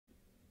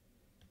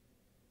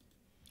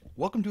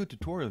Welcome to a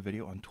tutorial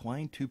video on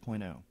Twine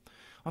 2.0.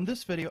 On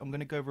this video I'm going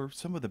to go over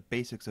some of the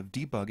basics of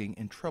debugging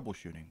and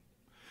troubleshooting.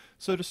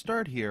 So to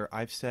start here,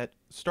 I've set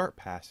start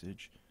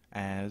passage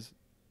as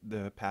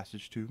the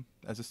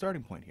as a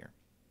starting point here.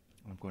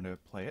 I'm going to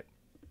play it.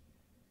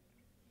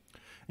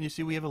 And you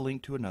see we have a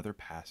link to another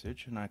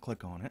passage, and I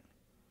click on it.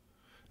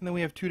 And then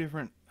we have two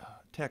different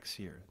texts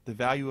here. The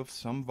value of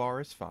some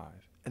var is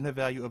 5 and the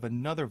value of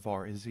another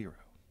var is 0.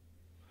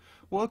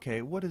 Well,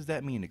 okay, what does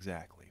that mean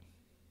exactly?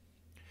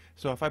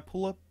 So if I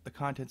pull up the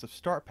contents of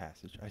start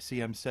passage, I see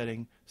I'm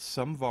setting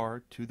some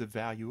var to the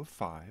value of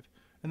 5,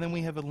 and then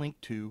we have a link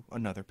to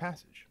another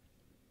passage.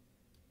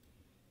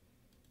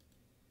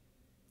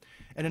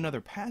 In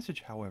another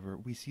passage, however,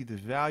 we see the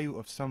value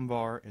of some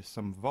var is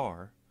some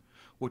var,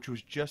 which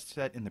was just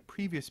set in the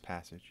previous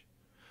passage,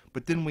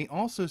 but then we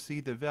also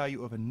see the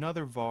value of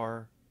another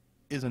var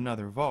is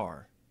another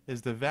var,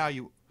 is the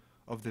value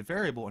of the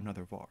variable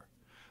another var,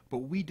 but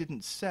we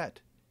didn't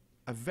set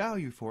a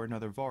value for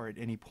another var at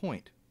any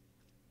point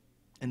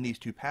in these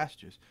two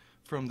passages.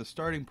 From the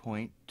starting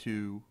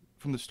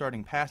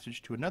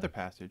passage to another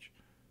passage,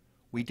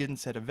 we didn't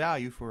set a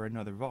value for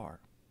another var.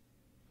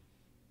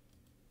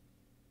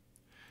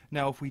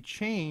 Now if we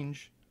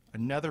change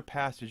another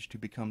passage to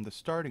become the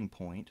starting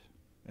point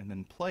and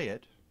then play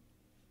it,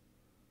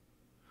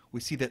 we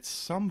see that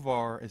some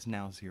var is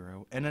now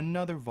 0 and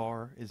another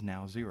var is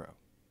now 0.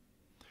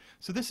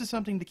 So this is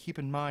something to keep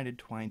in mind in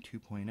Twine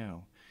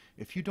 2.0.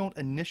 If you don't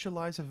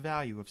initialize a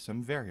value of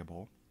some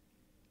variable,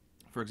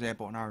 for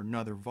example, in our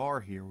another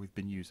var here we've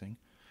been using,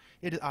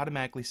 it is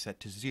automatically set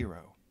to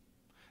 0.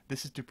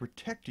 This is to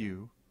protect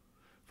you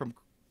from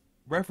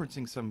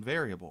referencing some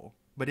variable,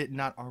 but it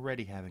not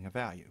already having a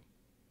value.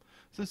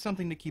 So it's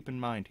something to keep in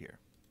mind here,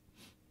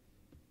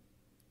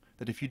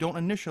 that if you don't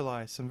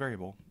initialize some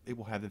variable, it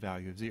will have the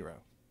value of 0.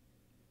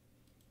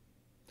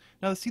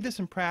 Now to see this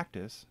in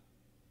practice,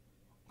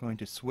 I'm going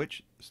to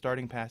switch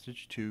starting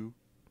passage to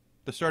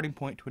the starting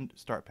point to a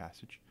start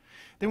passage.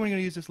 Then we're going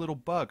to use this little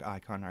bug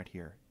icon right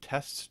here,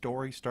 test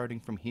story starting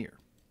from here.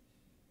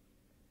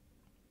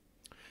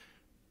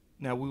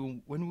 Now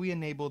when we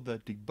enable the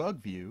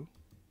debug view,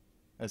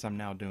 as I'm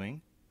now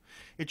doing,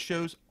 it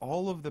shows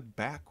all of the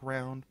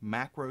background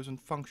macros and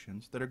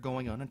functions that are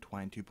going on in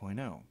Twine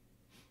 2.0.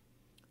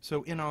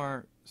 So in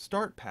our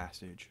start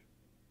passage,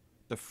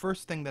 the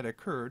first thing that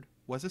occurred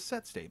was a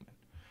set statement,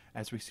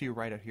 as we see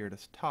right out here at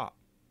the top.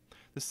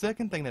 The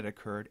second thing that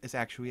occurred is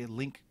actually a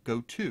link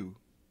goto.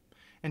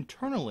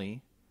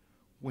 Internally,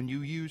 when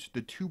you use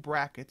the two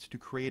brackets to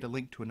create a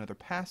link to another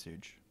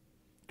passage,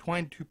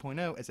 Twine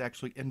 2.0 is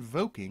actually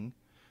invoking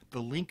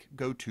the link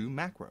goto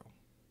macro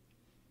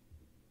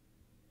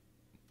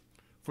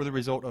for the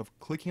result of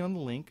clicking on the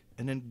link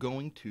and then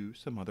going to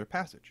some other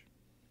passage.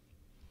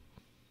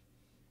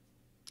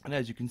 And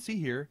as you can see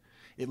here,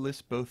 it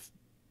lists both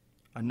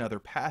another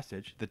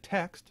passage, the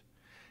text,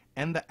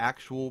 and the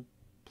actual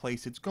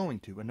place it's going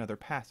to, another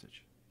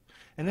passage.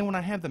 And then when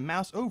I have the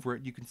mouse over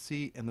it, you can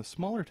see in the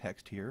smaller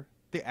text here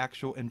the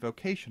actual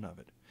invocation of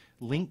it.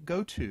 Link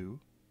goto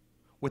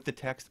with the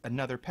text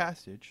another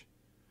passage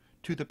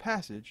to the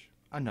passage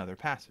another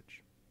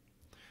passage.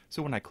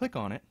 So when I click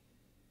on it,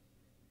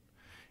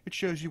 it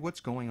shows you what's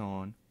going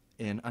on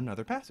in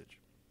another passage.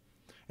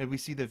 And we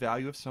see the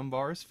value of some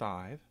var is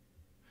 5, and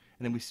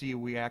then we see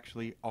we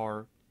actually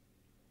are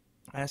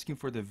asking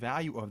for the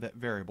value of that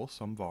variable,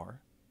 some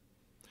var.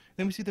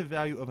 Then we see the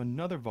value of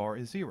another var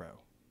is 0,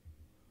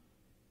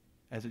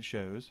 as it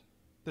shows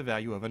the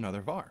value of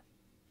another var.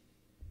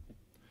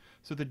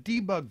 So the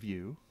debug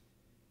view,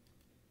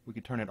 we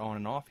can turn it on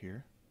and off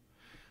here,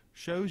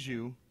 shows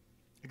you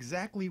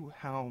exactly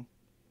how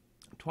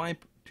Twine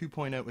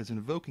 2.0 is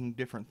invoking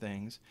different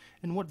things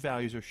and what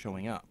values are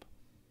showing up.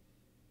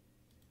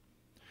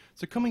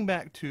 So coming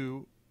back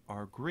to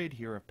our grid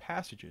here of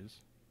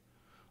passages,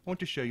 I want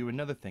to show you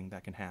another thing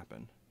that can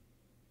happen.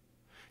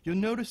 You'll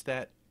notice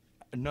that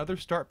another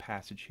start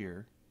passage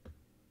here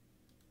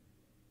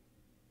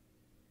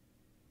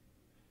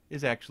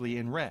is actually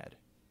in red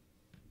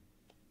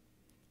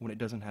when it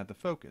doesn't have the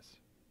focus.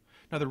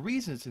 Now the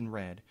reason it's in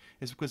red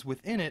is because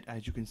within it,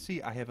 as you can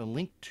see, I have a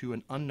link to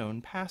an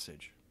unknown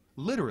passage.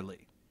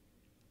 Literally,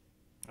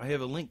 I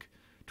have a link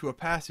to a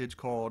passage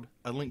called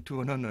a link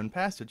to an unknown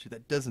passage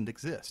that doesn't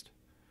exist.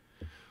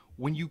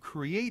 When you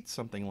create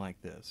something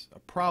like this, a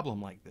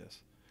problem like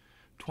this,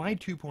 Twine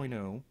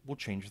 2.0 will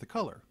change the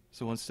color.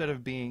 So instead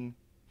of being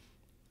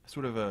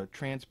sort of a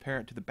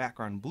transparent to the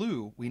background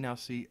blue, we now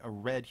see a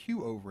red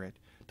hue over it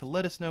to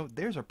let us know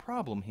there's a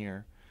problem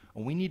here,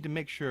 and we need to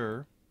make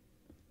sure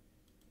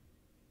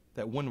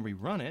that when we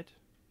run it,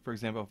 for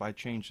example, if I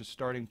change the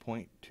starting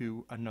point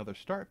to another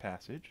start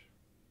passage,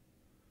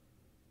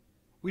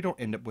 we don't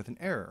end up with an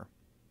error.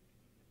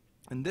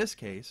 In this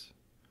case,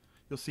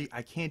 you'll see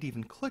I can't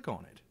even click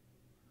on it,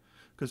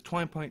 because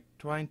Twine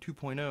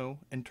 2.0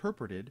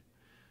 interpreted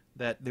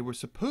that there was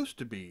supposed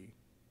to be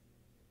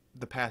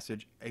the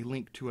passage a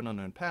link to an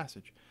unknown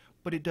passage,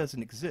 but it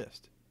doesn't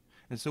exist.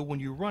 And so when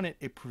you run it,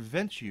 it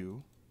prevents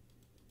you,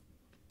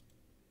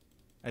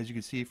 as you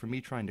can see from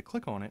me trying to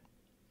click on it,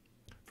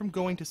 from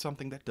going to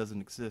something that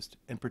doesn't exist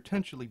and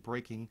potentially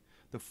breaking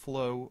the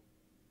flow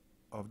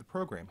of the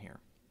program here.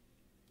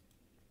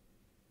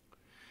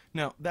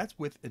 Now, that's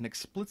with an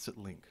explicit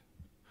link.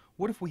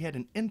 What if we had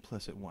an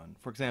implicit one?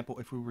 For example,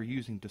 if we were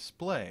using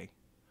display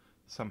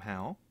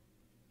somehow,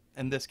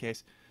 in this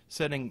case,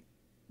 setting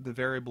the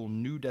variable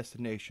new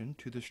destination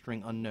to the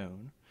string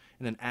unknown,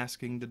 and then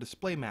asking the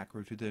display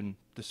macro to then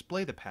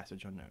display the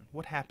passage unknown.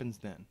 What happens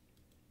then?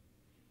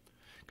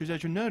 Because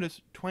as you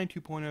notice, Twine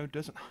 2.0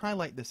 doesn't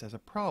highlight this as a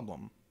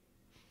problem.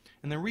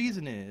 And the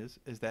reason is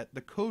that the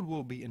code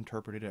will be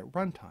interpreted at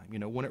runtime. You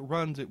know, when it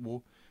runs, it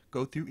will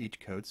go through each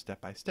code step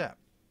by step.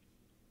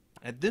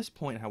 At this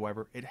point,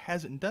 however, it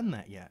hasn't done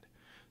that yet,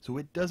 so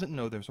it doesn't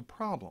know there's a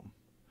problem.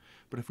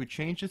 But if we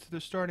change this to the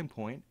starting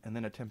point and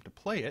then attempt to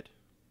play it,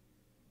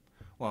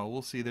 well,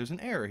 we'll see there's an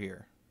error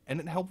here.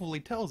 And it helpfully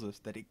tells us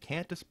that it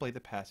can't display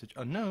the passage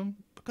unknown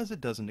because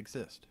it doesn't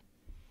exist.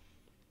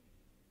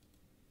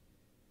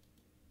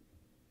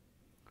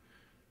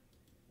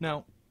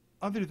 Now,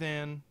 other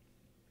than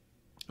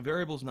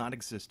variables not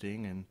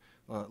existing and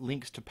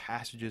links to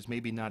passages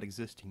maybe not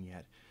existing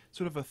yet,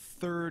 sort of a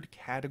third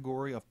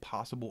category of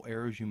possible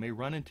errors you may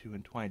run into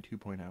in Twine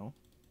 2.0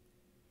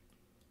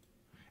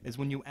 is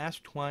when you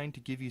ask Twine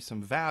to give you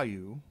some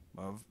value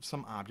of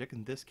some object,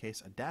 in this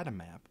case a data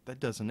map,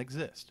 that doesn't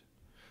exist.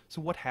 So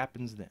what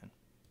happens then?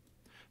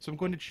 So I'm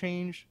going to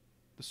change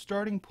the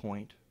starting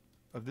point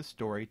of this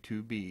story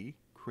to be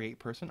create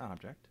person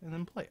object and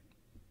then play it.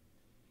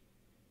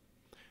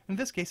 In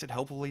this case, it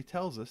helpfully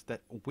tells us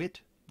that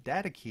wit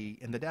data key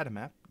in the data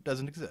map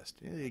doesn't exist.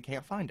 You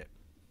can't find it.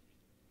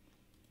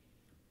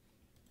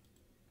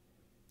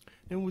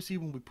 Then we'll see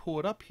when we pull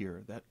it up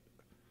here that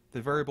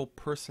the variable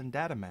person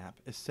data map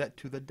is set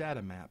to the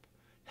data map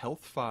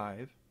health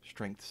 5,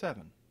 strength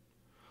 7.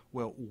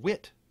 Well,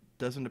 wit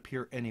doesn't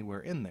appear anywhere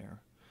in there,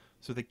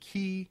 so the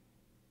key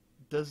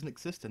doesn't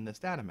exist in this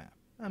data map.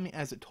 I mean,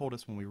 as it told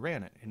us when we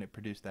ran it, and it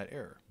produced that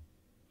error.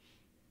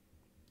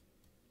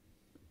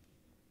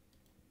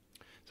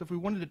 So if we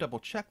wanted to double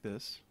check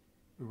this,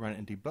 we run it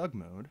in debug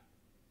mode,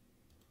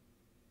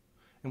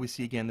 and we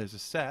see again there's a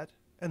set,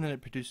 and then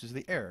it produces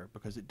the error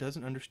because it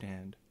doesn't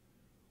understand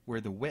where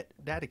the wit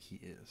data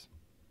key is.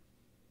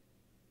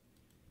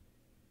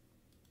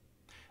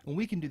 And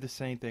we can do the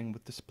same thing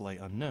with display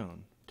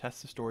unknown.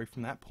 Test the story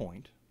from that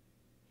point,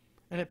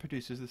 and it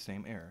produces the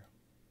same error.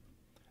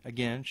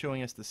 Again,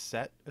 showing us the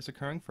set is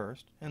occurring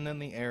first, and then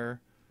the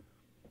error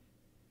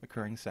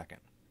occurring second.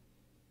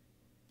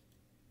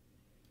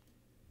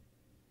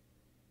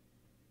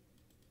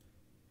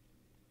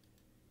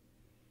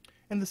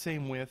 And the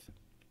same with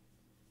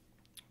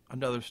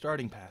another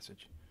starting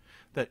passage,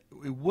 that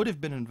it would have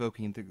been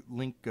invoking the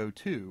link go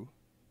to,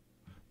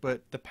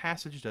 but the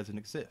passage doesn't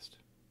exist.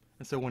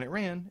 And so when it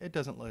ran, it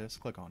doesn't let us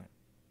click on it.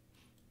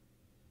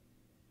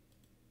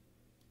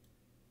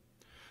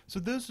 So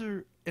those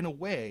are, in a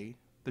way,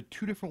 the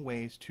two different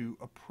ways to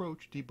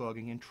approach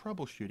debugging and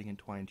troubleshooting in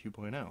Twine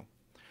 2.0.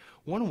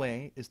 One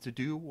way is to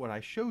do what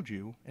I showed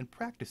you in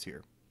practice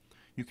here.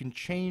 You can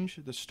change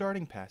the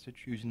starting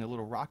passage using the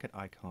little rocket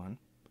icon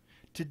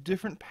to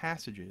different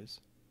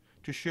passages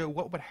to show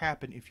what would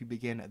happen if you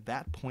began at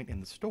that point in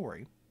the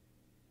story.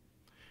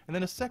 And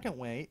then a second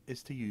way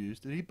is to use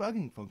the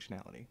debugging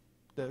functionality,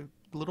 the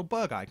little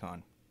bug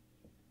icon.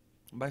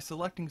 By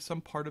selecting some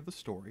part of the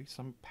story,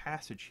 some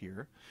passage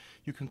here,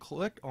 you can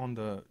click on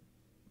the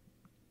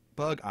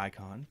bug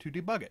icon to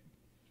debug it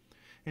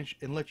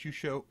and let you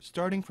show,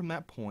 starting from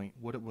that point,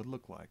 what it would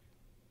look like.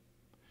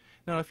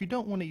 Now, if you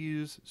don't want to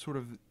use sort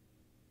of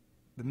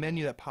the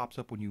menu that pops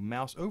up when you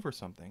mouse over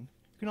something,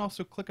 you can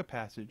also click a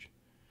passage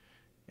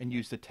and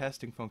use the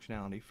testing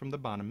functionality from the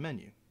bottom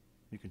menu.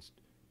 You can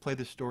play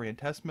the story in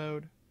test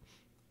mode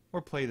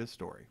or play the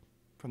story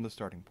from the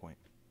starting point.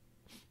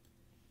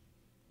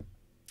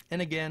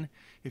 And again,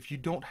 if you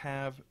don't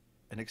have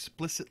an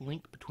explicit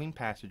link between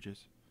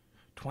passages,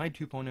 Twine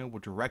 2.0 will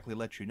directly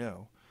let you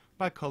know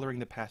by coloring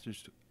the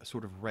passage a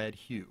sort of red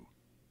hue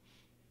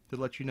to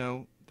let you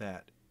know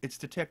that it's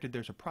detected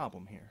there's a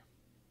problem here.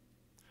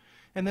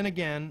 And then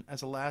again,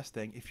 as a last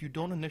thing, if you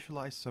don't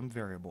initialize some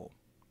variable,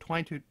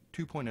 Twine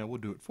 2.0 will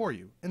do it for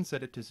you and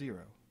set it to 0.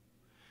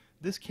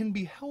 This can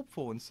be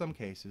helpful in some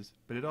cases,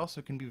 but it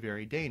also can be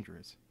very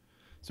dangerous.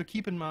 So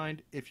keep in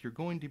mind, if you're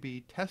going to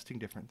be testing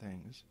different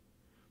things,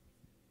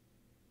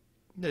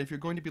 that if you're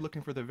going to be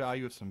looking for the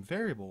value of some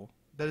variable,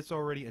 that it's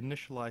already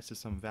initialized to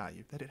some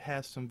value, that it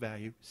has some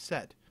value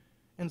set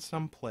in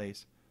some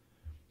place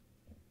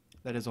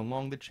that is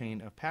along the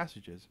chain of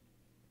passages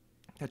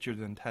that you're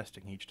then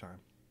testing each time.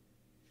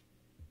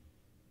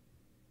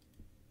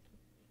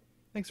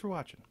 Thanks for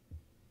watching.